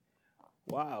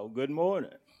Wow, good morning.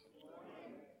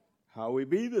 How we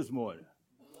be this morning?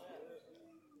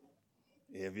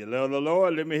 If you love the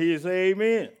Lord, let me hear you say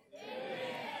amen.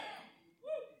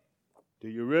 Do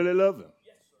you really love him?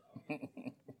 Yes,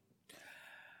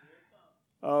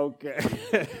 sir. Okay.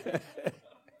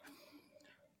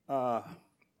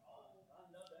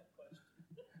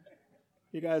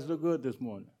 You guys look good this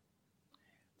morning.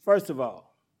 First of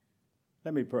all,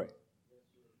 let me pray.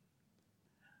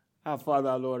 Our Father,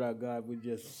 our Lord, our God, we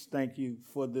just thank you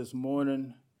for this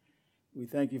morning. We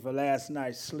thank you for last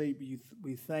night's sleep.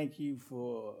 We thank you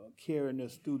for carrying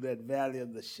us through that valley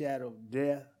of the shadow of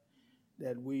death,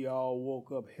 that we all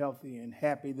woke up healthy and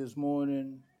happy this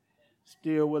morning,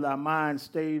 still with our minds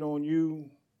stayed on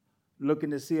you, looking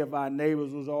to see if our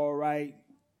neighbors was all right,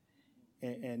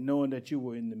 and knowing that you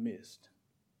were in the midst.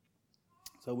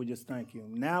 So we just thank you.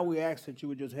 Now we ask that you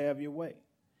would just have your way.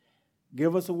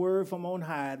 Give us a word from on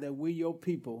high that we, your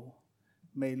people,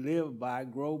 may live by,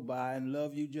 grow by, and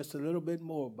love you just a little bit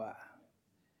more by.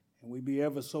 And we be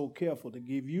ever so careful to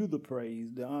give you the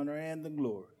praise, the honor, and the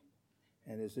glory.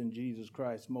 And it's in Jesus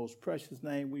Christ's most precious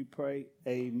name we pray.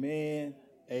 Amen,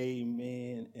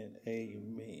 amen, and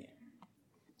amen.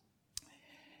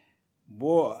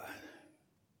 Boy,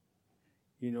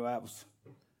 I was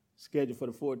scheduled for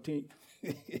the 14th,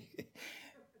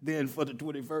 then for the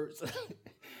 21st.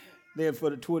 Then for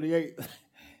the 28th,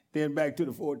 then back to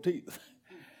the 14th.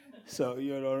 So,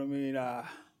 you know what I mean?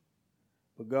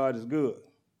 But God is good.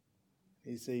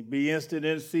 He said, be instant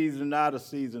in season, out of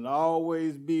season.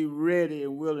 Always be ready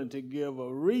and willing to give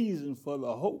a reason for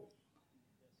the hope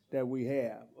that we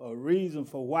have, a reason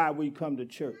for why we come to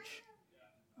church,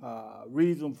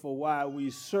 reason for why we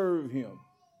serve him,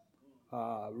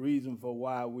 reason for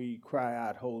why we cry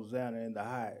out, Hosanna in the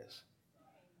highest.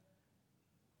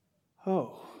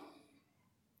 Oh.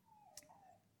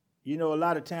 A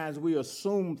lot of times we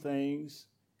assume things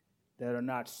that are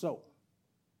not so.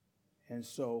 And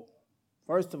so,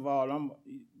 first of all,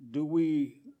 do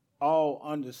we all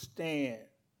understand?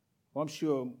 Well, I'm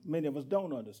sure many of us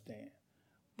don't understand.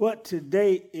 But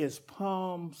today is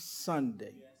Palm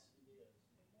Sunday.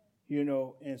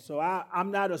 And so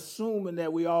I'm not assuming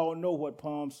that we all know what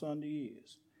Palm Sunday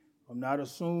is. I'm not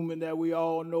assuming that we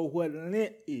all know what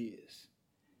Lent is.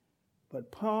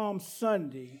 But Palm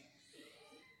Sunday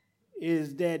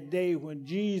is that day when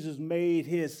Jesus made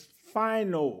his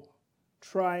final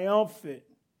triumphant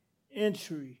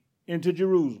entry into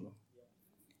Jerusalem.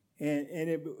 And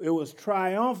it was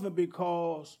triumphant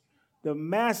because the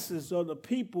masses of the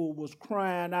people was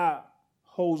crying out,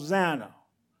 Hosanna,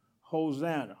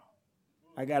 Hosanna.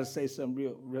 I got to say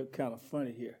something real kind of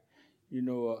funny here.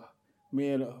 Me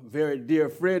and a very dear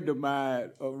friend of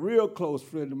mine, a real close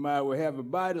friend of mine, were having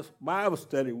Bible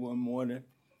study one morning.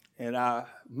 And I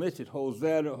mentioned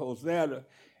Hosanna, Hosanna.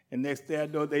 And next thing I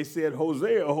know, they said,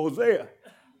 Hosea, Hosea.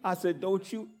 I said,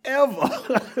 don't you ever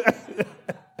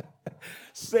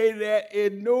say that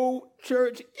in no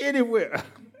church anywhere.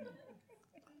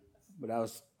 But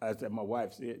I said, my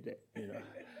wife said that,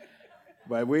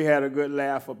 But we had a good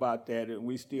laugh about that, and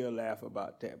we still laugh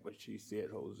about that. But she said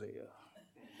Hosea,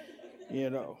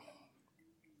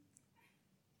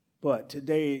 But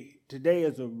today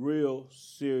is a real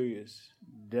serious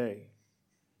day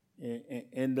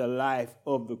in the life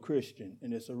of the Christian,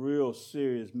 and it's a real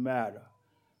serious matter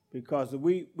because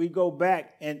we go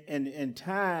back in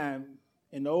time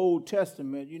in the Old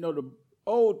Testament. The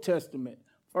Old Testament,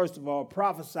 first of all,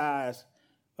 prophesies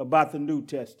about the New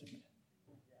Testament.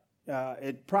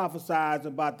 It prophesies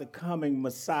about the coming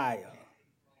Messiah.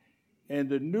 And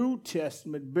the New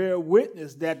Testament bear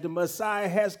witness that the Messiah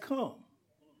has come.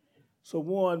 So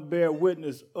one bear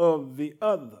witness of the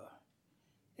other.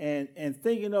 And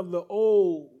thinking of the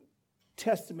Old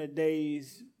Testament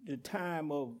days, the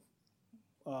time of,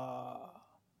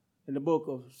 in the book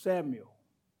of Samuel,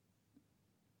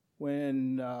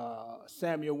 when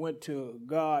Samuel went to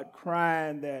God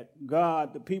crying that,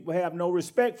 God, the people have no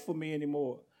respect for me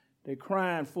anymore. They're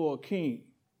crying for a king.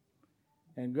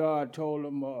 And God told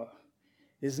him,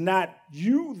 it's not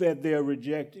you that they're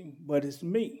rejecting, but it's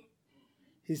me.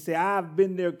 He said, I've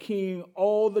been their king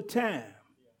all the time.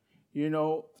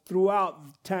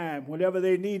 Throughout time, whenever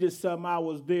they needed something, I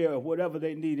was there. Whatever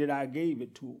they needed, I gave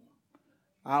it to them.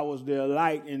 I was their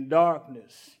light in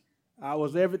darkness. I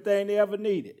was everything they ever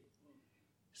needed.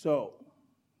 So,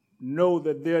 know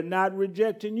that they're not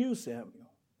rejecting you,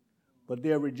 Samuel, but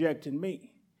they're rejecting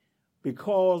me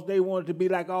because they wanted to be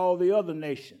like all the other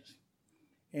nations.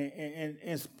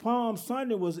 And Palm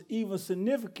Sunday was even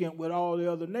significant with all the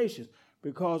other nations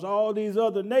because all these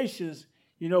other nations,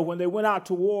 when they went out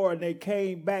to war and they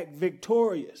came back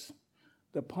victorious,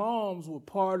 the palms were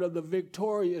part of the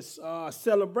victorious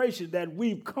celebration that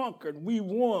we've conquered, we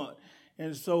won.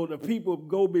 And so the people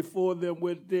go before them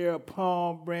with their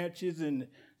palm branches and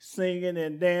singing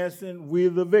and dancing. We're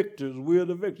the victors. We're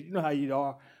the victors. You know how you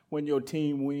are when your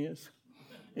team wins.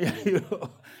 you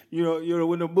know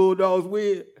when the Bulldogs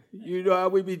win. You know how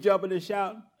we be jumping and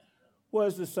shouting. Well,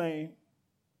 it's the same.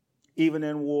 Even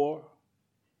in war,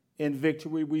 in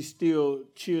victory, we still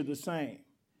cheer the same.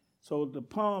 So the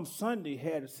Palm Sunday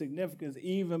had a significance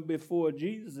even before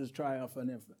Jesus'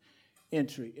 triumphant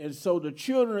entry. And so the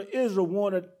children of Israel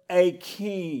wanted a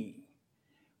king.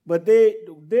 But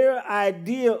their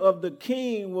idea of the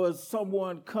king was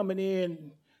someone coming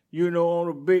in, on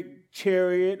a big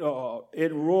chariot or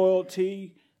in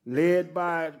royalty, led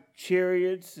by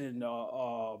chariots and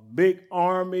a big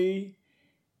army,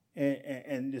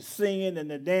 and the singing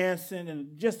and the dancing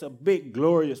and just a big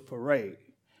glorious parade.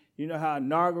 You know how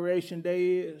Inauguration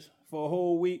Day is for a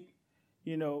whole week?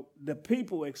 The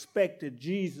people expected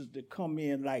Jesus to come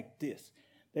in like this.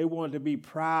 They wanted to be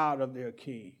proud of their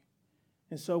king.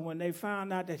 And so when they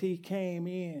found out that he came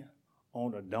in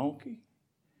on a donkey,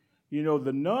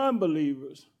 the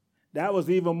non-believers, that was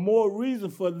even more reason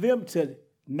for them to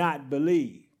not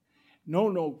believe.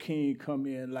 No king come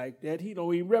in like that. He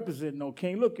don't even represent no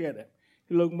king. Look at him.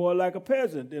 He look more like a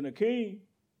peasant than a king.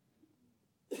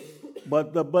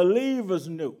 But the believers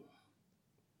knew.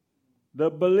 The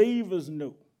believers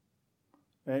knew.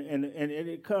 And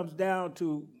it comes down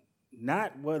to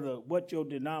not what your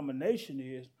denomination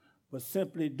is, but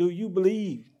simply, do you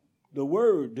believe the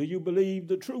word? Do you believe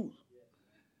the truth?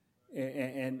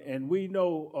 And we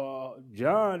know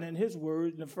John in his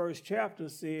word in the first chapter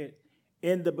said,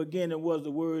 in the beginning was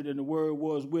the word, and the word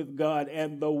was with God,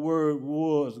 and the word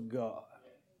was God.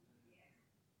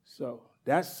 So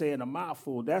that's saying a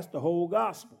mouthful. That's the whole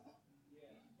gospel.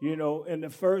 In the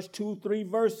first 2-3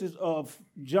 verses of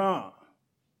John,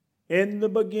 in the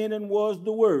beginning was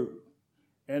the word,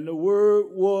 and the word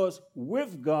was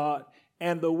with God,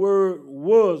 and the word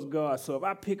was God. So if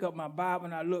I pick up my Bible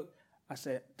and I look, I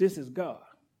say, this is God.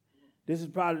 This is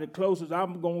probably the closest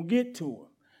I'm going to get to him.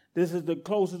 This is the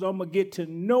closest I'm going to get to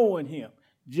knowing him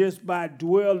just by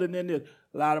dwelling in this.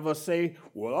 A lot of us say,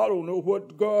 well, I don't know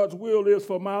what God's will is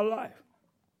for my life.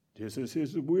 This is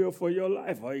his will for your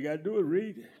life. All you got to do is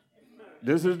read it.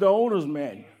 This is the owner's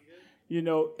manual.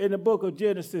 In the book of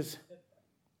Genesis,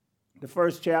 the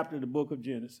first chapter of the book of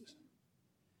Genesis,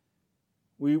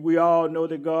 we all know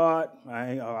that God,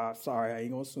 I ain't going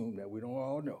to assume that. We don't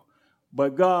all know.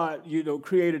 But God,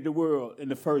 created the world in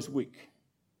the first week.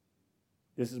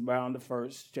 This is around the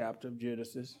first chapter of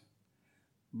Genesis.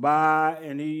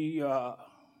 And he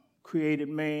created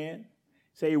man.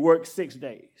 Say he worked 6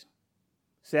 days.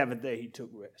 7th day he took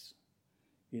rest.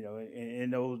 In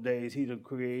those days he done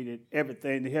created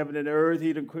everything, the heaven and the earth.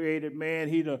 He done created man.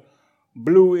 He done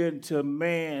blew into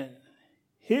man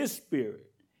his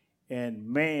spirit. And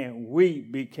man, we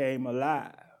became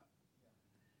alive.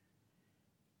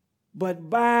 But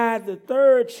by the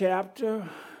 3rd chapter,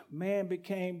 man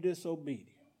became disobedient.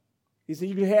 He said,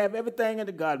 you can have everything in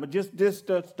the garden, but just this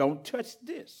stuff, don't touch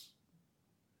this.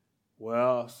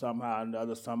 Well, somehow or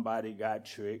another, somebody got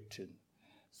tricked and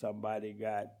somebody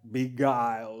got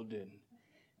beguiled. And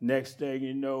next thing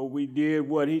you know, we did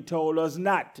what he told us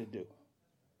not to do.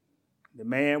 The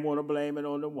man want to blame it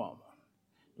on the woman.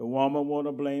 The woman want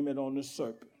to blame it on the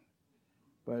serpent.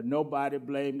 But nobody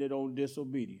blamed it on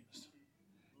disobedience.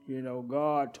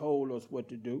 God told us what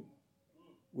to do.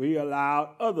 We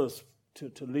allowed others to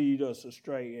lead us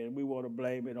astray, and we want to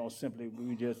blame it on simply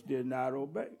we just did not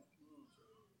obey.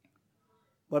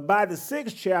 But by the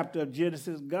 6th chapter of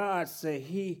Genesis, God said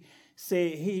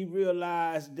he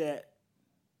realized that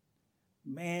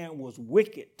man was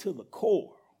wicked to the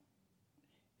core.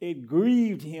 It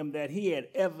grieved him that he had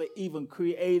ever even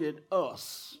created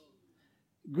us.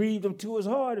 Grieved him to his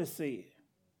heart, it said.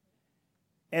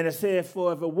 And it said,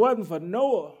 for if it wasn't for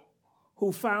Noah,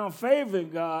 who found favor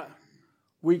in God,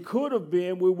 we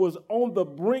was on the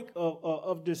brink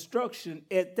of destruction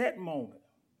at that moment.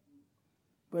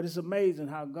 But it's amazing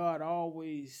how God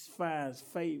always finds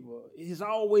favor. He's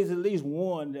always at least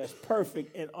one that's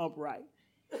perfect and upright.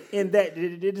 In that,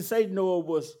 it didn't say Noah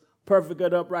was perfect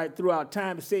and upright throughout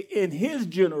time. It said in his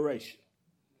generation.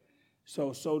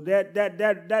 So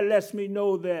that lets me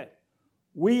know that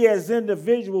we as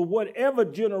individuals, whatever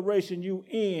generation you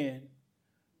in,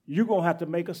 you're going to have to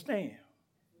make a stand.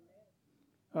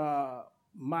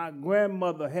 My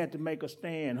grandmother had to make a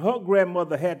stand. Her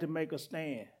grandmother had to make a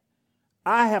stand.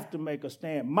 I have to make a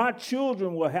stand. My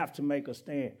children will have to make a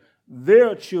stand.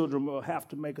 their children will have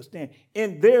to make a stand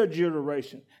in their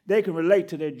generation. They can relate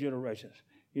to their generations.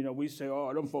 You know, we say,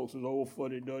 oh, them folks is old,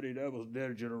 fuddy-duddy. That was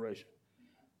their generation.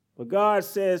 But God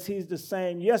says he's the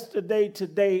same yesterday,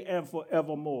 today, and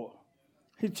forevermore.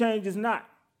 He changes not.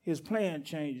 His plan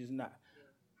changes not.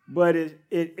 But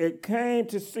it came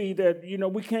to see that, you know,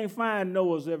 we can't find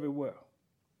Noahs everywhere.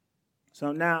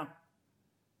 So now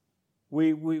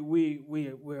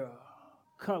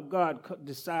God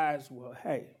decides, well,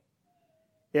 hey,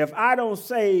 if I don't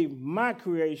save my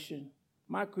creation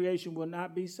will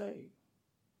not be saved.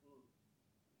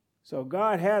 So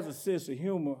God has a sense of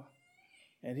humor,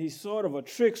 and he's sort of a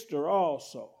trickster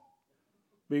also,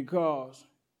 because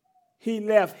he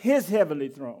left his heavenly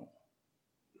throne,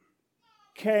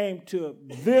 came to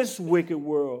this wicked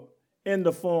world in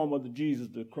the form of the Jesus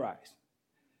the Christ.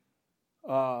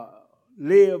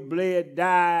 Lived, bled,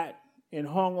 died, and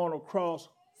hung on a cross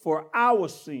for our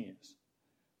sins.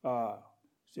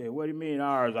 Said, what do you mean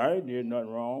ours? I ain't did nothing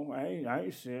wrong. I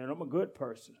ain't sinned. I'm a good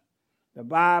person. The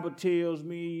Bible tells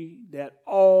me that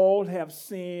all have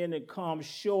sinned and come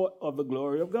short of the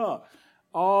glory of God.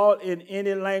 All in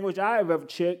any language I have ever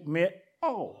checked meant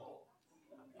all.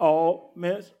 All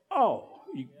means all.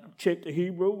 You check the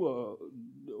Hebrew or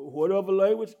whatever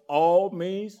language, all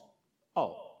means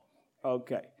all.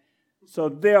 Okay. So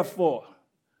therefore,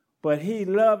 but he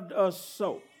loved us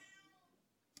so.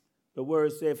 The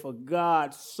word said, for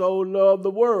God so loved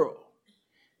the world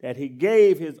that he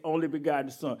gave his only begotten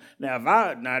son.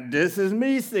 Now, this is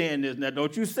me saying this. Now,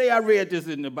 don't you say I read this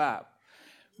in the Bible.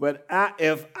 But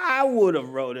if I would have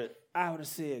wrote it, I would have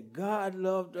said, God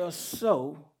loved us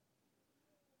so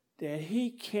that he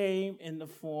came in the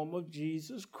form of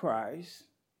Jesus Christ,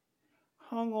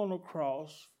 hung on a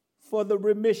cross for the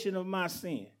remission of my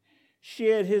sin,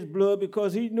 shed his blood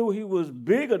because he knew he was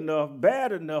big enough,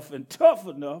 bad enough, and tough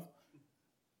enough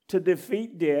to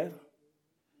defeat death.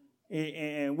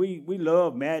 And we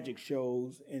love magic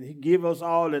shows, and he give us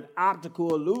all an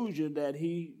optical illusion that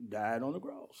he died on the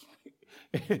cross.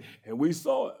 And we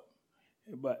saw it.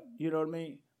 But you know what I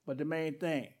mean? But the main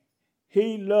thing,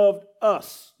 he loved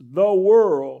us, the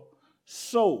world,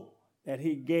 so that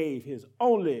he gave his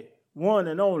only, one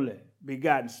and only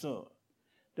begotten son,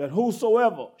 that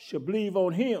whosoever shall believe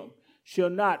on him shall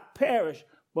not perish,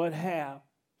 but have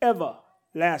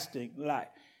everlasting life.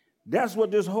 That's what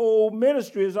this whole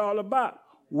ministry is all about.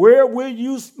 Where will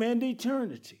you spend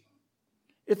eternity?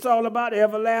 It's all about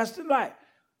everlasting life.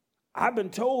 I've been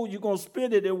told you're going to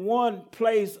spend it in one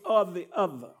place or the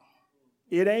other.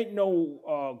 It ain't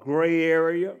no gray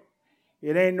area.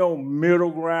 It ain't no middle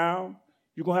ground.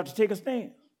 You're going to have to take a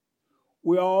stand.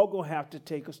 We're all going to have to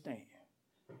take a stand.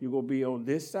 You're going to be on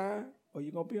this side or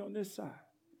you're going to be on this side.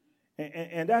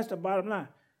 And that's the bottom line.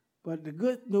 But the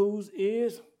good news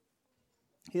is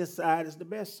his side is the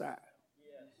best side.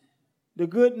 Yes. The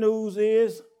good news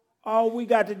is all we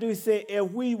got to do is say,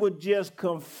 if we would just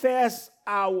confess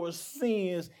our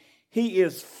sins, he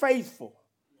is faithful.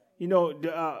 You know,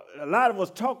 a lot of us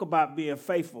talk about being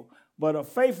faithful, but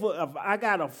if I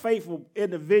got a faithful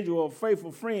individual, a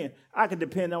faithful friend, I can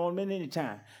depend on him at any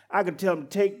time. I can tell him,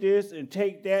 take this and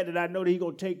take that, and I know that he's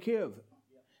going to take care of it.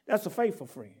 That's a faithful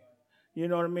friend. You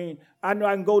know what I mean? I know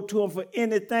I can go to him for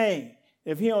anything.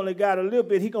 If he only got a little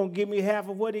bit, he's going to give me half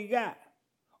of what he got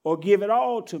or give it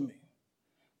all to me,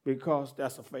 because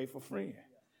that's a faithful friend.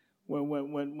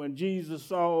 When Jesus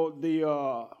saw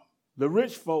the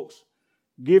rich folks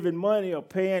giving money or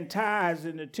paying tithes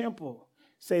in the temple,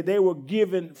 say they were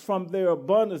given from their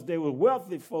abundance. They were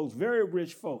wealthy folks, very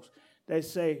rich folks. They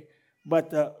say,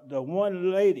 but the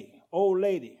one lady, old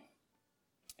lady,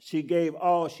 she gave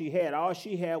all she had. All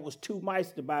she had was 2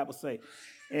 mice, the Bible say.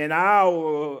 In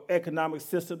our economic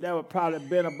system, that would probably have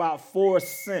been about 4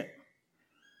 cents.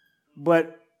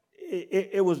 But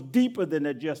it was deeper than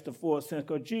that, just the 4 cents,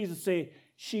 because Jesus said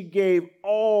she gave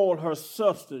all her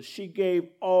substance. She gave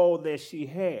all that she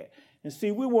had. And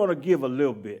see, we want to give a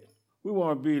little bit. We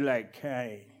want to be like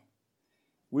Cain.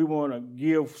 We want to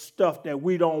give stuff that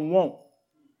we don't want.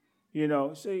 You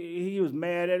know, see, he was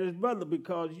mad at his brother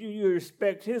because you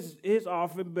respect his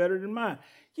offering better than mine.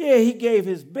 Yeah, he gave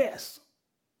his best.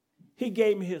 He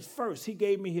gave me his first. He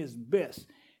gave me his best.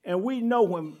 And we know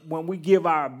when we give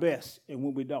our best and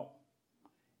when we don't.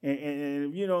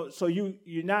 And you know, so you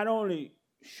not only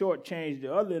shortchange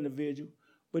the other individual,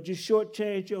 but you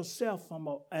shortchange yourself from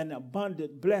an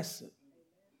abundant blessing.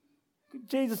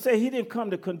 Jesus said he didn't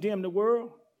come to condemn the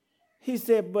world. He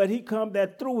said, but he come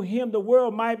that through him the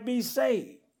world might be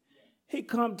saved. He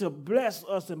come to bless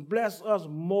us and bless us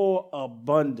more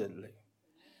abundantly.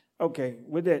 Okay,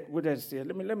 with that said,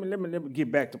 let me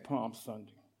get back to Palm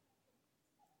Sunday.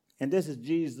 And this is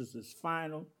Jesus'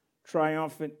 final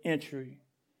triumphant entry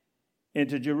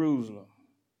into Jerusalem.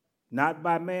 Not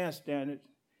by man's standards.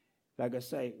 Like I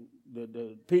say,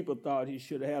 the people thought he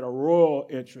should have had a royal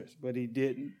entrance, but he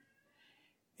didn't.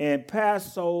 And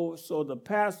Passover, so the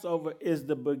Passover is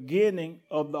the beginning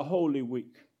of the Holy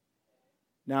Week.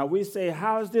 Now we say,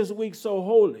 how is this week so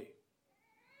holy?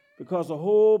 Because a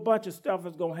whole bunch of stuff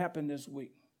is going to happen this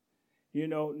week. You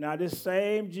know, now this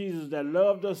same Jesus that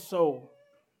loved us so,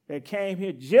 that came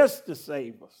here just to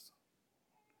save us.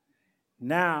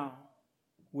 Now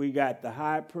we got the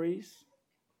high priest,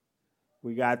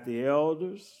 we got the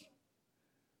elders,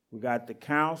 we got the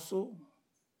council,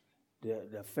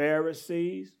 the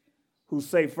Pharisees, who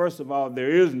say, first of all, there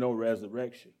is no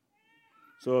resurrection.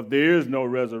 So if there is no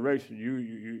resurrection,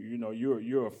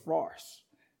 you're a farce.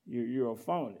 You're a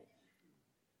phony.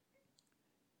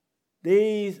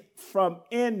 These, from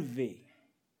envy,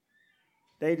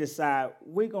 they decide,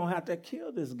 we're going to have to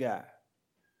kill this guy.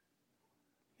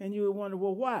 And you would wonder,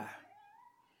 well, why?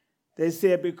 They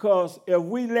said, because if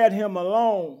we let him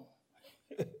alone,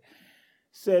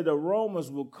 said the Romans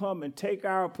will come and take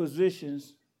our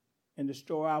positions and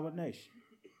destroy our nation.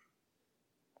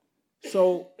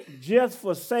 So just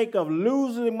for sake of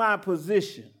losing my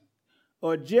position,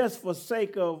 or just for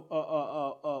sake of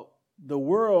the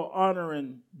world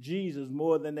honoring Jesus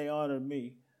more than they honor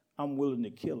me, I'm willing to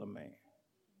kill a man.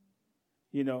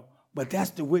 You know, but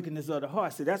that's the wickedness of the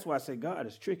heart. See, that's why I say God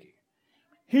is tricky.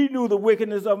 He knew the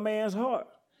wickedness of man's heart.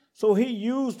 So he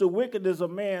used the wickedness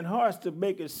of man's hearts to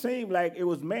make it seem like it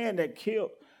was man that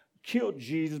killed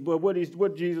Jesus. But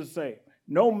what Jesus say?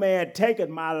 No man taketh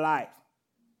my life,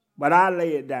 but I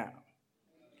lay it down.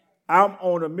 I'm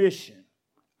on a mission.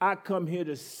 I come here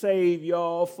to save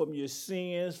y'all from your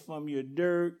sins, from your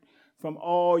dirt, from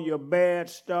all your bad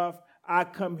stuff. I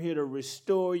come here to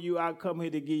restore you. I come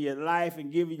here to give you life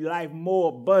and give you life more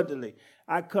abundantly.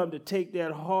 I come to take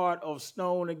that heart of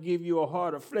stone and give you a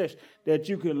heart of flesh that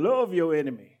you can love your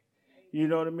enemy. You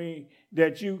know what I mean?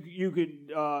 That you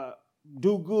can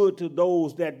do good to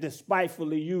those that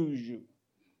despitefully use you.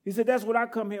 He said, that's what I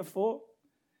come here for.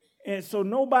 And so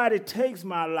nobody takes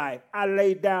my life. I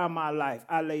lay down my life.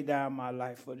 I lay down my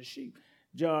life for the sheep.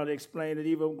 John explained it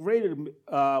even greater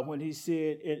when he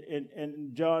said in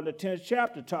John the 10th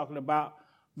chapter, talking about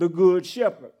the good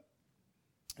shepherd.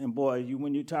 And boy,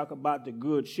 when you talk about the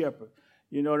good shepherd,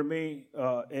 you know what I mean?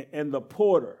 And the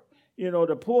porter. You know,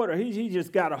 the porter, he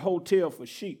just got a hotel for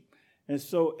sheep. And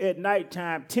so at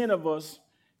nighttime, 10 of us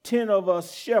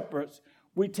shepherds,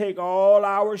 we take all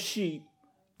our sheep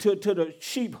to the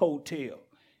sheep hotel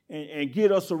and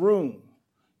get us a room,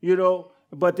 you know.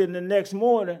 But then the next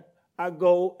morning, I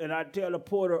go and I tell the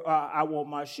porter I want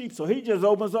my sheep. So he just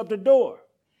opens up the door.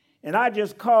 And I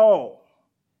just call.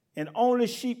 And only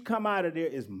sheep come out of there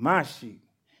is my sheep.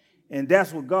 And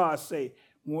that's what God say.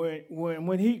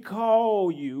 When he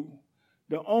call you,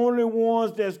 the only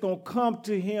ones that's going to come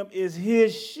to him is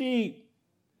his sheep.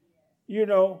 You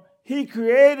know, he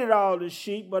created all the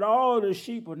sheep, but all the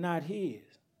sheep are not his.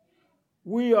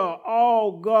 We are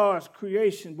all God's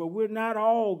creation, but we're not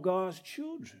all God's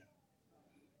children.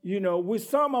 You know,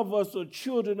 some of us are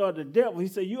children of the devil. He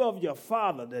said, you of your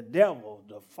father, the devil,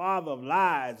 the father of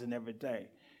lies and everything.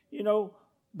 You know,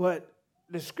 but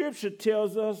the scripture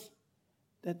tells us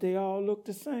that they all look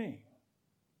the same.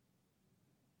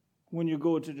 When you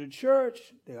go to the church,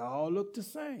 they all look the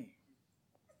same.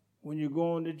 When you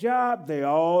go on the job, they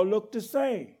all look the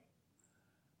same.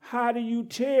 How do you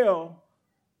tell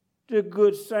the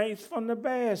good saints from the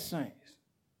bad saints?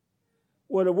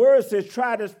 Well, the word says,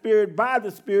 try the spirit by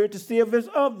the spirit to see if it's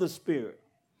of the spirit.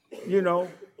 You know,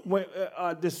 when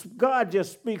God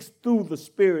just speaks through the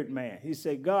spirit man. He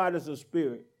said, God is a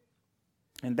spirit,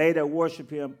 and they that worship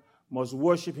him must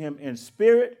worship him in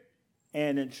spirit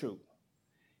and in truth.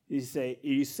 He say,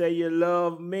 you say you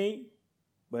love me,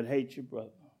 but hate your brother.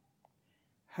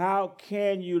 How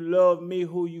can you love me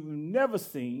who you've never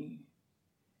seen,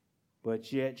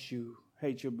 but yet you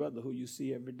hate your brother who you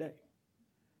see every day?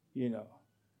 You know,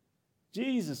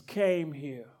 Jesus came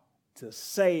here to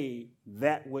save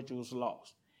that which was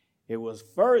lost. It was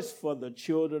first for the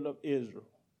children of Israel.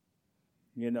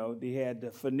 You know, they had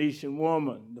the Phoenician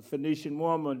woman. The Phoenician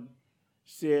woman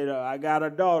said, I got a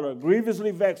daughter,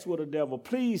 grievously vexed with the devil.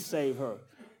 Please save her.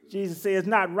 Jesus said, it's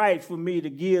not right for me to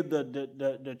give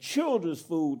the children's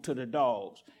food to the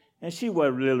dogs. And she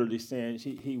wasn't literally saying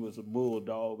he was a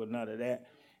bulldog or none of that.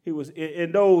 He was,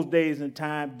 in those days and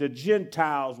time, the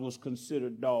Gentiles was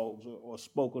considered dogs or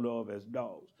spoken of as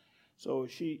dogs. So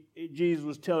Jesus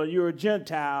was telling, you're a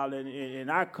Gentile, and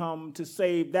I come to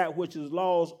save that which is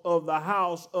lost of the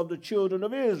house of the children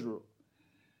of Israel.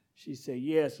 She said,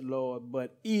 yes, Lord,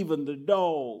 but even the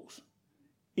dogs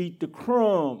eat the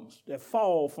crumbs that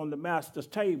fall from the master's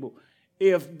table.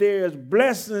 If there's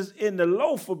blessings in the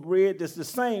loaf of bread, there's the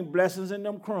same blessings in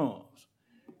them crumbs.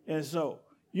 And so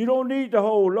you don't need the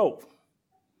whole loaf.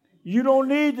 You don't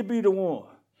need to be the one.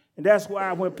 And that's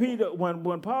why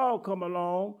when Paul come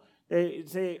along, they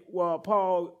say, well,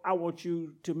 Paul, I want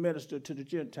you to minister to the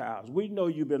Gentiles. We know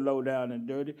you've been low down and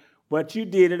dirty, but you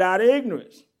did it out of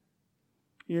ignorance.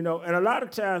 You know, and a lot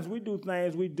of times we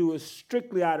do it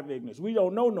strictly out of ignorance. We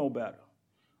don't know no better.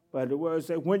 But the word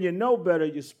says, when you know better,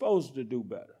 you're supposed to do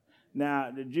better.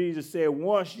 Now, Jesus said,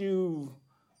 once you've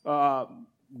got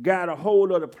a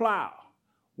hold of the plow,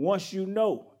 once you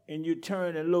know and you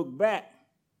turn and look back,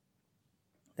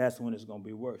 that's when it's going to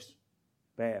be worse,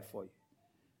 bad for you.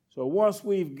 So once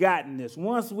we've gotten this,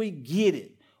 once we get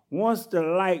it, once the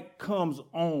light comes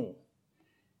on,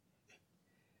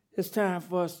 it's time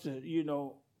for us to,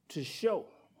 to show,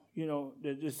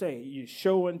 to say, you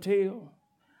show and tell.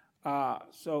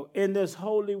 So in this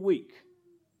Holy Week,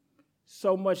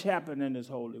 so much happened in this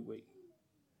Holy Week.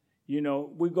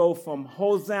 We go from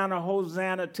Hosanna,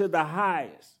 Hosanna to the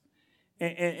highest.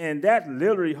 And that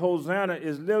literally, Hosanna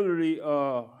is literally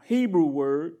a Hebrew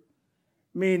word,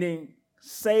 meaning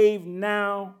save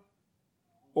now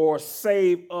or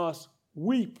save us,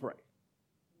 we pray.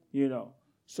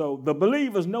 So the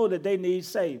believers know that they need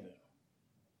saving.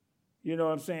 You know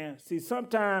what I'm saying? See,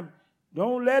 sometimes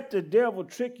don't let the devil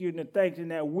trick you into thinking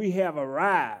that we have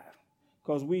arrived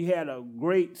because we had a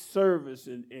great service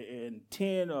and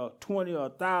 10 or 20 or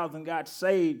 1,000 got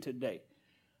saved today.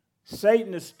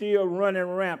 Satan is still running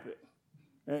rampant.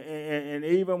 And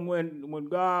even when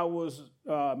God was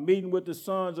meeting with the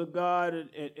sons of God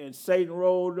and Satan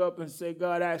rolled up and said,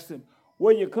 God asked him,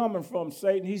 where you coming from,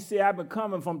 Satan? He said, I've been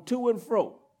coming from to and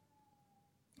fro,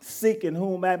 seeking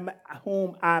whom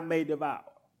I may devour.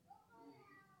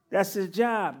 That's his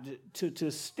job,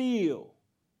 to steal,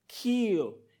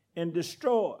 kill, and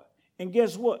destroy. And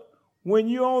guess what? When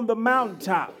you're on the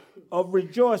mountaintop of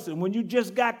rejoicing, when you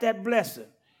just got that blessing,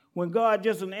 when God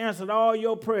just answered all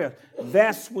your prayers,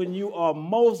 that's when you are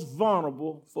most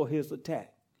vulnerable for his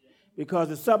attack. Because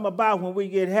it's something about when we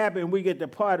get happy and we get the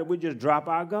party, we just drop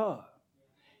our guard.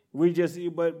 But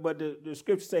the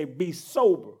scriptures say, be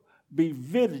sober, be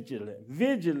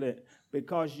vigilant,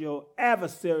 because your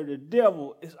adversary, the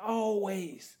devil,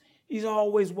 he's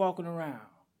always walking around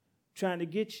trying to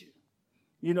get you.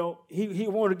 He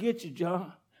want to get you,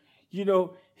 John. He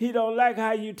don't like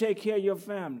how you take care of your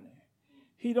family.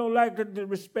 He don't like the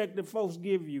respect that folks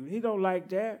give you. He don't like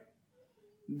that.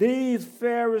 These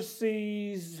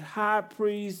Pharisees, high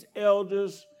priests,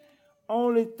 elders,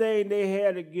 only thing they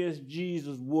had against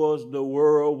Jesus was the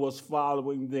world was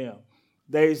following them.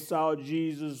 They saw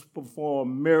Jesus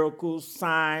perform miracles,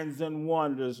 signs, and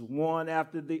wonders, one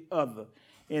after the other,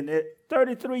 in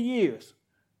 33 years.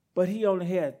 But he only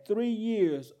had 3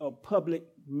 years of public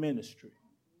ministry.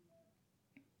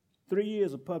 3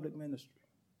 years of public ministry.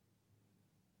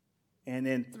 And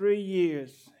in 3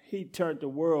 years, he turned the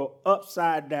world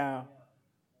upside down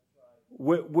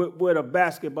with a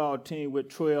basketball team with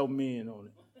 12 men on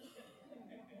it.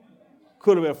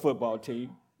 Could have been a football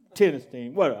team, tennis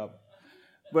team, whatever.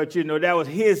 But, that was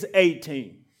his A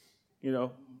team.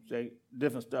 Say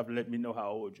different stuff to let me know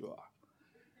how old you are.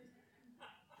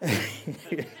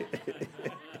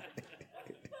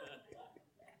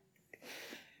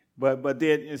 But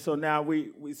then, so now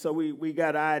we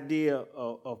got an idea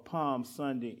of Palm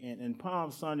Sunday, and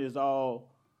Palm Sunday is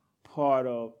all part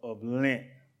of Lent.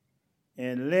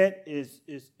 And Lent is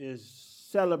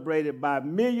celebrated by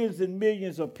millions and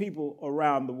millions of people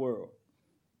around the world.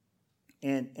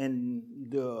 And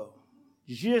the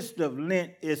gist of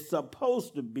Lent is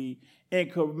supposed to be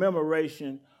in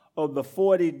commemoration of the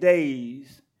 40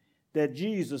 days that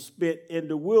Jesus spent in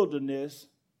the wilderness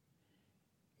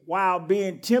while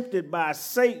being tempted by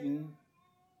Satan,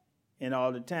 and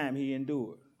all the time he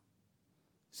endured.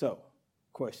 So,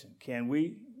 question, can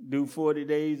we do 40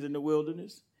 days in the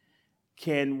wilderness?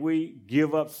 Can we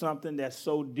give up something that's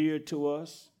so dear to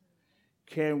us?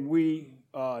 Can we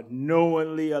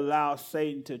knowingly allow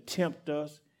Satan to tempt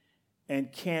us?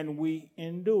 And can we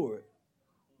endure it?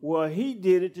 Well, he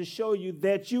did it to show you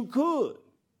that you could.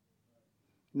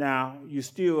 Now, you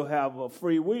still have a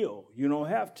free will. You don't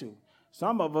have to.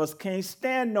 Some of us can't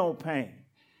stand no pain.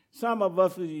 Some of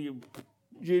us,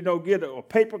 get a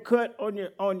paper cut on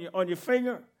your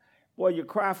finger, boy, you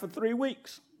cry for 3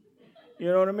 weeks. You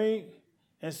know what I mean?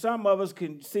 And some of us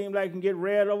can seem like can get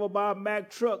ran over by a Mack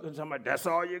truck, and somebody, that's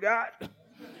all you got.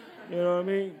 You know what I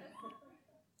mean?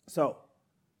 So,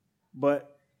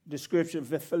 but the scripture,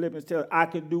 Philippians tells, I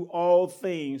can do all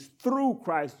things through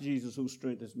Christ Jesus who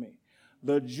strengthens me.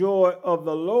 The joy of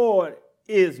the Lord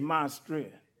is my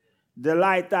strength.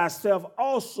 Delight thyself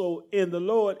also in the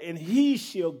Lord, and he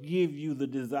shall give you the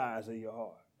desires of your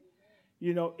heart.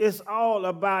 You know, it's all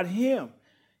about him.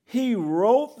 He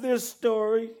wrote this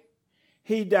story.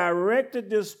 He directed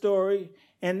this story,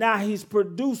 and now he's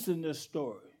producing this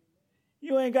story.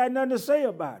 You ain't got nothing to say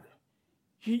about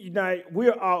it. Now,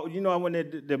 we're all, you know, when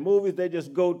the movies, they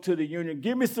just go to the union,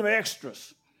 give me some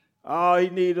extras. All he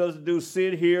needs us to do,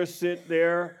 sit here, sit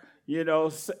there, you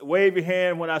know, wave your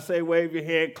hand when I say wave your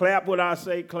hand, clap when I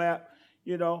say clap,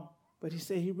 you know. But he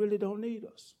said he really don't need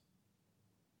us.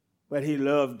 But he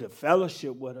loved to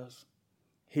fellowship with us.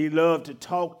 He loved to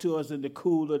talk to us in the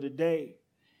cool of the day.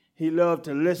 He loved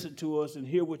to listen to us and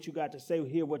hear what you got to say,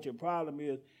 hear what your problem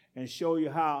is, and show you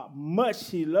how much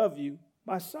he loves you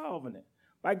by solving it,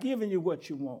 by giving you what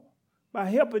you want, by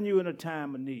helping you in a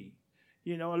time of need.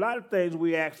 You know, a lot of things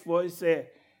we ask for, he said,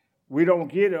 we don't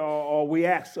get it or we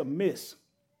ask amiss.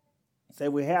 Say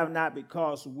we have not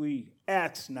because we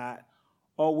ask not,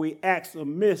 or we ask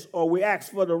amiss, or we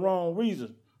ask for the wrong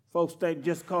reason. Folks think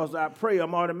just because I pray,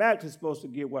 I'm automatically supposed to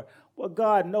get what. Well,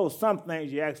 God knows some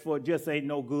things you ask for just ain't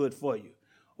no good for you.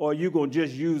 Or you're going to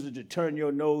just use it to turn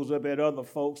your nose up at other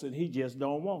folks, and he just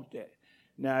don't want that.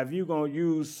 Now, if you're going to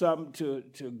use something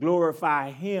to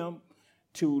glorify him,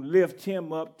 to lift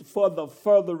him up for the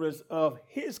furtherance of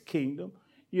his kingdom,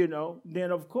 you know,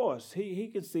 then of course he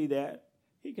can see that.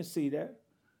 He can see that.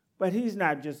 But he's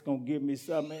not just going to give me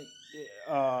something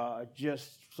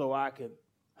just so I can,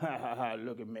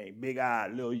 look at me, big eye,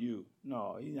 little you.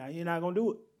 No, he's not going to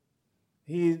do it.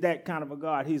 He's that kind of a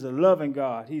God. He's a loving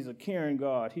God. He's a caring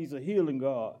God. He's a healing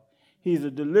God. He's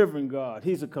a delivering God.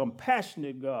 He's a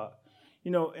compassionate God.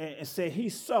 You know, and say he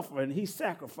suffered and he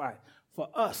sacrificed for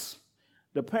us.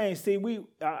 The pain, see,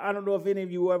 I don't know if any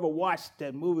of you ever watched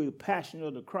that movie, The Passion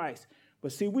of the Christ,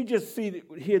 but see, we just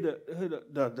hear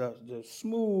the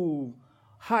smooth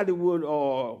Hollywood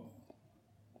or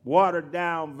watered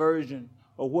down version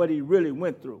of what he really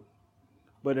went through.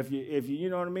 But if you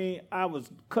know what I mean, I was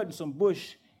cutting some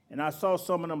bush and I saw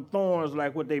some of them thorns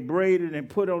like what they braided and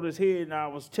put on his head, and I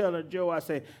was telling Joe, I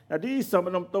said, now these some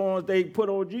of them thorns they put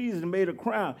on Jesus and made a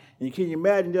crown, and can you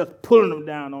imagine just pulling them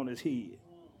down on his head?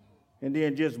 And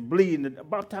then just bleeding.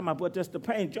 About the time I put just the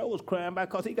pain, Joe was crying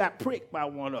because he got pricked by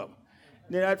one of them.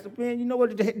 Then I said, man, you know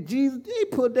what? Jesus, he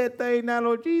put that thing down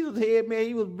on Jesus' head, man.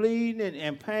 He was bleeding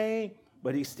and pain,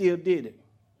 but he still did it.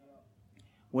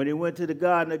 When he went to the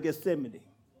Garden of Gethsemane,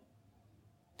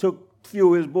 took a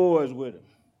few of his boys with him.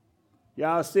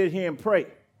 Y'all sit here and pray.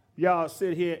 Y'all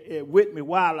sit here with me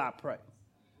while I pray.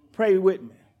 Pray with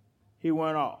me. He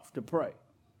went off to pray.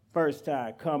 First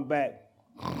time, come back.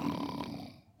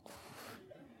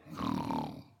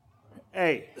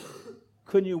 Hey,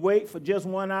 couldn't you wait for just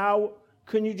 1 hour?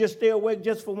 Couldn't you just stay awake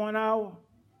just for 1 hour?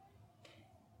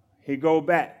 He go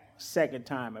back second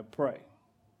time and pray.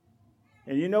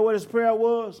 And you know what his prayer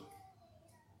was?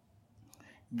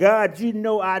 God, you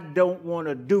know I don't want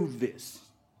to do this.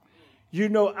 You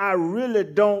know I really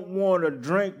don't want to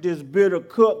drink this bitter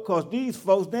cup because these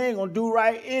folks, they ain't going to do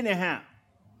right anyhow.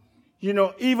 You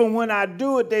know, even when I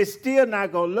do it, they still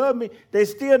not going to love me. They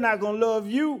still not going to love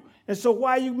you. And so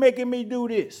why are you making me do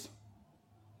this?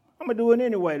 I'm going to do it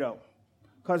anyway, though,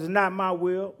 because it's not my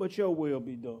will, but your will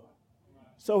be done.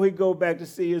 So he go back to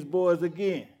see his boys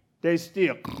again. They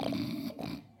still.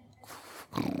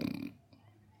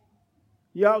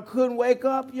 Y'all couldn't wake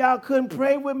up? Y'all couldn't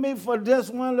pray with me for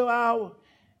just 1 little hour?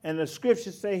 And the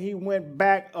scriptures say he went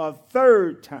back a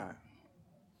third time.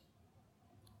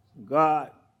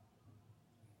 God,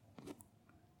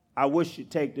 I wish you'd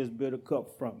take this bitter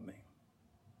cup from me,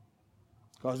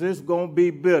 because it's going to be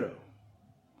bitter.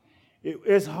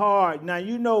 It's hard. Now,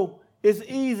 you know, it's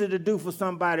easy to do for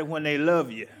somebody when they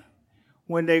love you,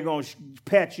 when they're going to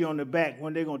pat you on the back,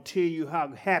 when they're going to tell you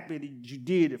how happy that you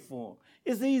did it for them.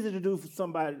 It's easy to do for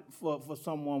somebody, for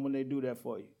someone when they do that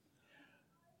for you.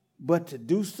 But to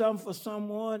do something for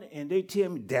someone and they tell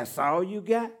me, that's all you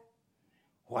got?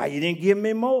 Why you didn't give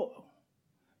me more?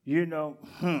 You know,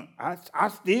 I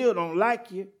still don't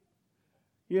like you.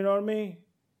 You know what I mean?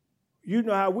 You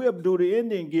know how we'll do the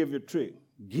Indian give you a trick.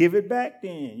 Give it back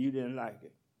then. You didn't like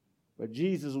it. But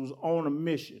Jesus was on a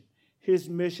mission. His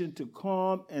mission to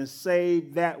come and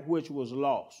save that which was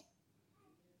lost.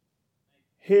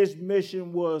 His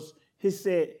mission was, he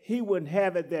said, he wouldn't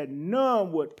have it that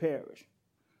none would perish,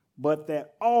 but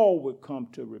that all would come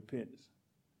to repentance.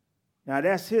 Now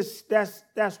that's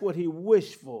what he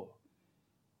wished for.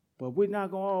 But we're not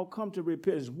going to all come to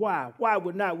repentance. Why? Why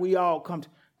would not we all come to?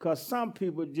 Because some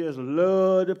people just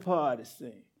love the party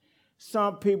scene.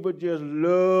 Some people just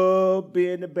love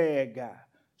being the bad guy.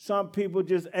 Some people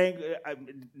just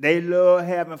they love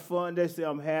having fun. They say,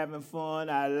 I'm having fun.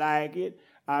 I like it.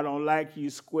 I don't like you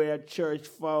square church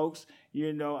folks.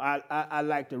 You know, I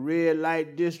like the red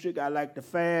light district. I like the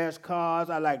fast cars.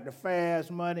 I like the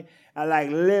fast money. I like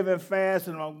living fast,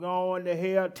 and I'm going to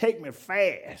hell. Take me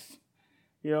fast.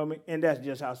 You know what I mean? And that's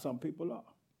just how some people are.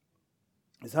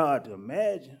 It's hard to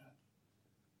imagine.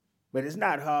 But it's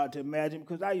not hard to imagine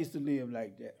because I used to live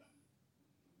like that.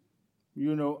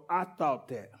 You know, I thought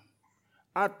that.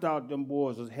 I thought them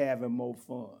boys was having more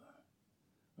fun.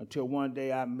 Until one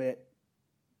day I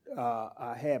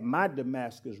had my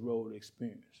Damascus Road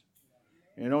experience.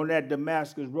 And on that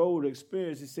Damascus Road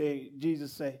experience,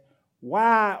 Jesus said,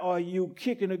 why are you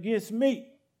kicking against me?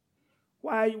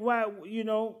 Why, you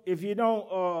know, if you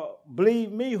don't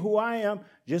believe me who I am,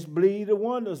 just believe the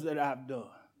wonders that I've done.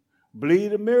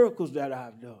 Believe the miracles that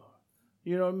I've done.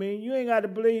 You know what I mean? You ain't got to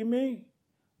believe me.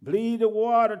 Believe the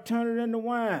water turning into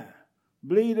wine.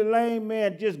 Believe the lame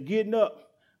man just getting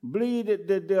up. Believe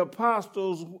that the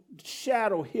apostles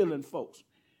shadow healing folks.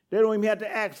 They don't even have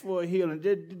to ask for a healing.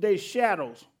 They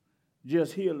shadows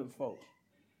just healing folks.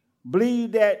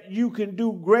 Believe that you can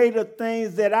do greater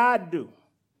things that I do.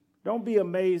 Don't be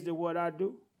amazed at what I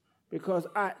do. Because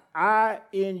I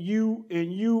in you,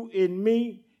 and you in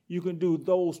me, you can do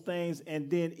those things and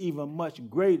then even much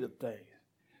greater things.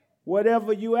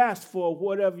 Whatever you ask for,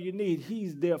 whatever you need,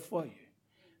 he's there for you.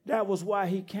 That was why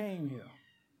he came here.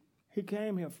 He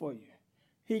came here for you.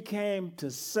 He came to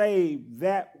save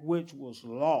that which was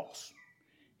lost.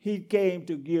 He came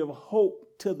to give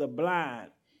hope to the blind.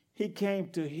 He came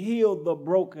to heal the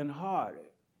brokenhearted.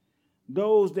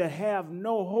 Those that have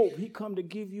no hope, he come to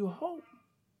give you hope.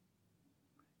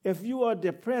 If you are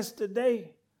depressed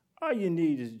today, all you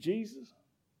need is Jesus.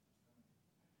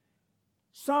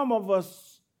 Some of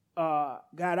us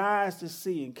got eyes to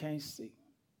see and can't see.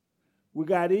 We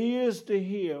got ears to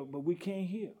hear, but we can't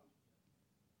hear.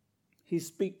 He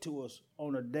speaks to us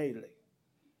on a daily.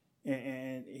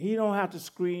 And he don't have to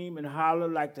scream and holler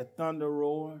like the thunder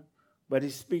roaring, but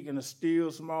he's speaking a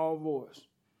still, small voice.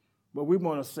 But we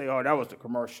want to say, oh, that was the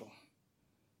commercial.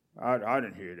 I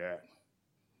didn't hear that.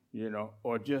 You know,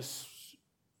 or just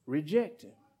reject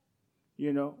him.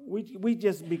 You know, we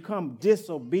just become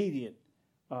disobedient.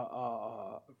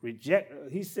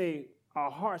 He said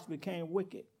our hearts became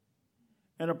wicked.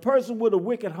 And a person with a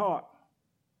wicked heart,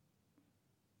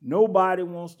 nobody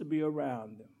wants to be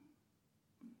around them.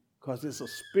 Because it's a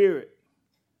spirit,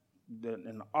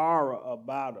 an aura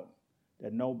about them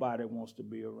that nobody wants to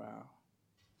be around.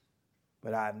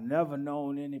 But I've never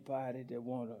known anybody that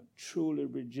want to truly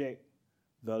reject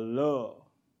the love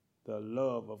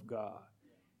of God.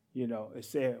 You know, it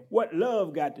said, what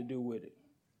love got to do with it?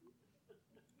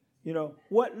 You know,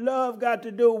 what love got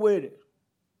to do with it?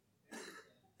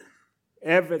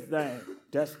 Everything.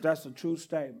 That's a true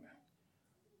statement.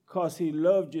 Because he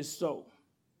loved you so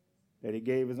that he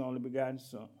gave his only begotten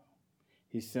son.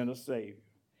 He sent a Savior.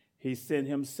 He sent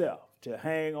himself to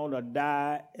hang on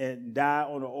die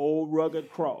on an old rugged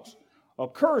cross, a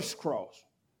cursed cross.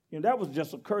 You know, that was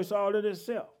just a curse all in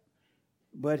itself.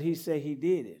 But he said he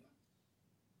did it.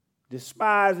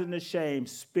 Despising the shame,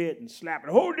 spit and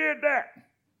slapping. Who did that?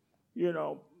 You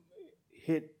know,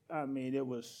 it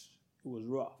was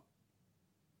rough.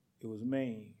 It was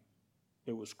mean.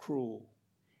 It was cruel.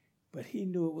 But he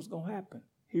knew it was going to happen.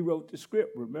 He wrote the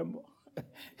script, remember?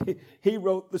 He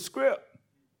wrote the script.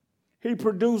 He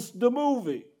produced the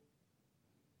movie.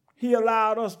 He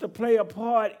allowed us to play a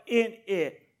part in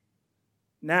it.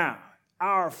 Now,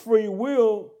 our free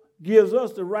will gives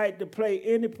us the right to play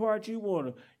any part you want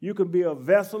to. You can be a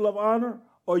vessel of honor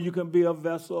or you can be a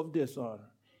vessel of dishonor.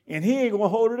 And he ain't going to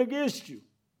hold it against you.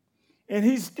 And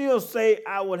he still say,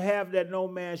 I would have that no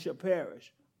man shall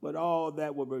perish, but all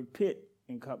that will repent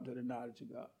and come to the knowledge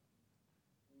of God.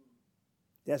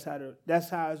 That's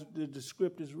how the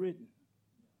script is written.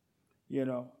 You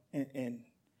know, and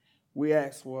we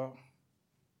ask for,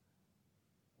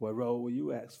 what role will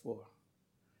you ask for?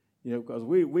 You know, because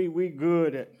we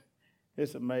good at,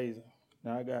 it's amazing.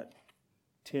 Now I got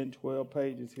 10, 12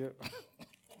 pages here.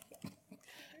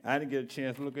 I didn't get a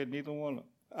chance to look at neither one of them.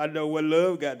 I know what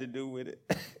love got to do with it.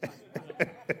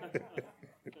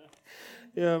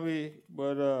 You know what I mean?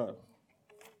 But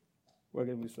what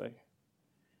can we say?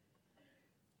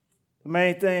 The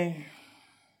main thing,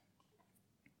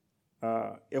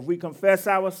 if we confess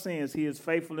our sins, he is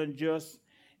faithful and just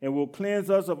and will cleanse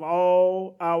us of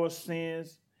all our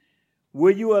sins.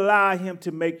 Will you allow him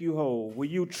to make you whole? Will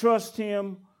you trust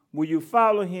him? Will you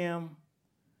follow him?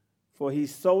 For he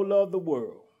so loved the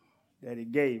world that he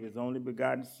gave his only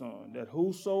begotten Son, that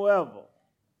whosoever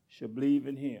should believe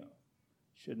in him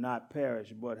should not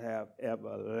perish but have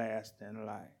everlasting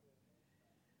life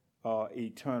or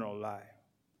eternal life.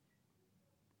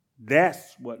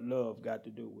 That's what love got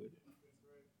to do with it.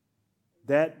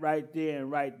 That right there and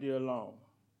right there alone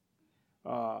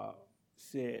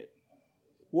said,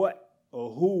 what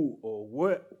or who or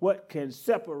what can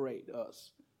separate us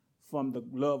from the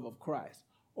love of Christ?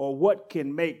 Or what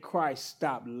can make Christ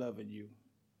stop loving you?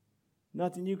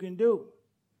 Nothing you can do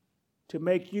to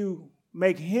make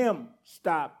him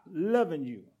stop loving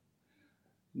you.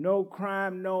 No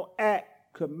crime, no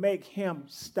act could make him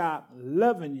stop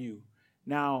loving you.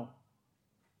 Now,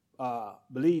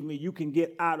 believe me, you can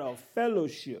get out of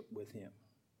fellowship with him.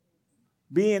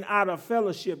 Being out of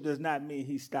fellowship does not mean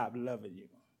he stopped loving you.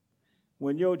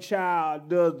 When your child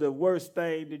does the worst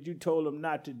thing that you told him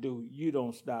not to do, you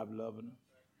don't stop loving him.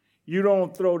 You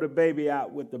don't throw the baby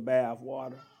out with the bath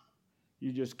water.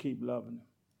 You just keep loving him.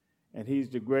 And he's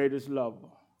the greatest lover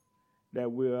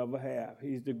that we'll ever have.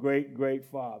 He's the great, great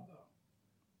Father.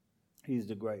 He's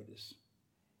the greatest.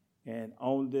 And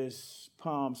on this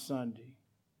Palm Sunday,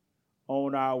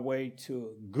 on our way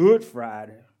to Good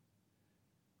Friday,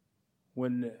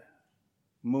 when the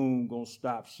moon gonna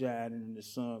stop shining and the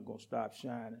sun gonna stop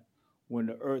shining, when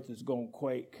the earth is gonna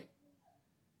quake,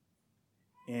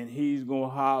 and he's gonna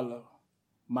holler,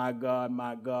 my God,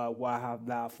 why have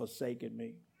thou forsaken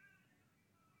me?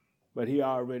 But he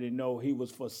already know he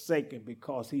was forsaken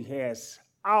because he has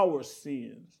our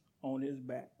sins on his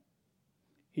back.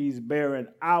 He's bearing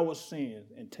our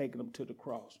sins and taking them to the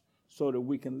cross so that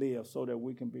we can live, so that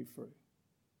we can be free.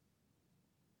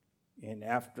 And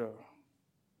after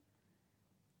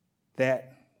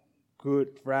that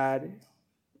Good Friday,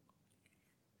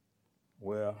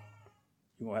 well,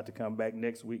 you're going to have to come back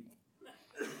next week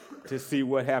to see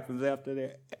what happens after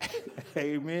that.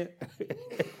 Amen.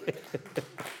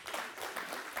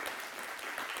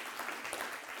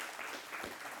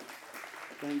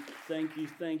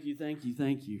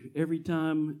 Thank you. Every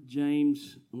time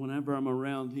James, whenever I'm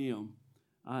around him,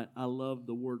 I love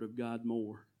the Word of God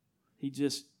more. He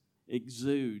just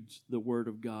exudes the Word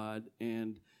of God,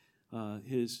 and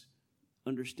his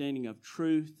understanding of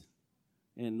truth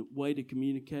and way to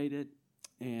communicate it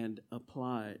and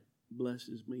apply it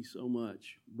blesses me so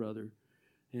much, brother.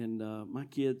 And my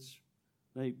kids,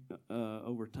 they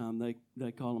over time,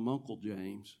 they call him Uncle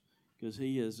James because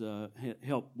he has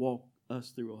helped walk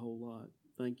us through a whole lot.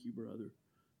 Thank you, brother.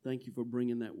 Thank you for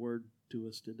bringing that word to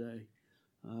us today.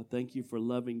 Thank you for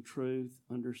loving truth,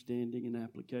 understanding, and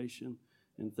application.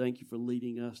 And thank you for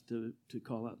leading us to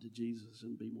call out to Jesus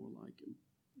and be more like him.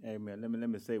 Amen. Let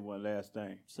me say one last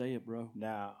thing. Say it, bro.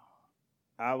 Now,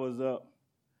 I was up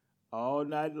all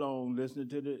night long listening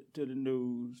to the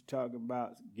news, talking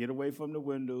about get away from the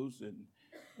windows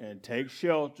and take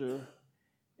shelter.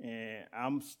 And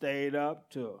I'm stayed up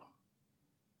till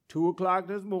 2 o'clock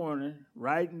this morning,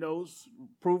 writing notes,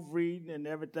 proofreading and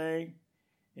everything.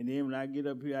 And then when I get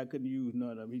up here, I couldn't use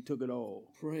none of them. He took it all.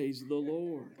 Praise the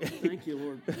Lord. Thank you,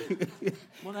 Lord.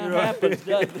 Well, that happens,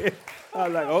 doesn't it? I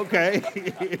was like,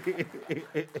 okay.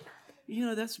 You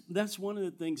know, that's one of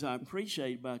the things I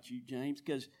appreciate about you, James,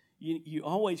 because you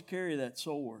always carry that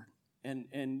sword,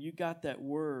 and you got that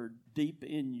word deep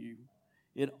in you.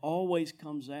 It always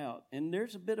comes out, and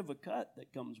there's a bit of a cut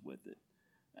that comes with it.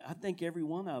 I think every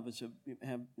one of us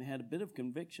have had a bit of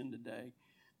conviction today.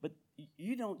 But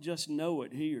you don't just know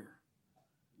it here.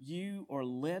 You are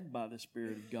led by the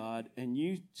Spirit of God, and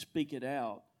you speak it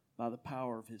out by the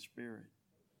power of His Spirit.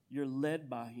 You're led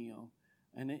by Him,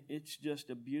 and it's just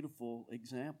a beautiful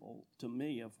example to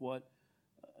me of what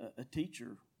a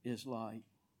teacher is like,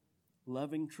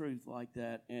 loving truth like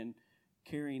that and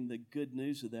carrying the good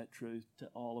news of that truth to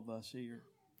all of us here.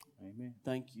 Amen.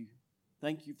 Thank you.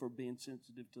 Thank you for being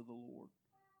sensitive to the Lord.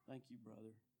 Thank you,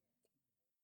 brother.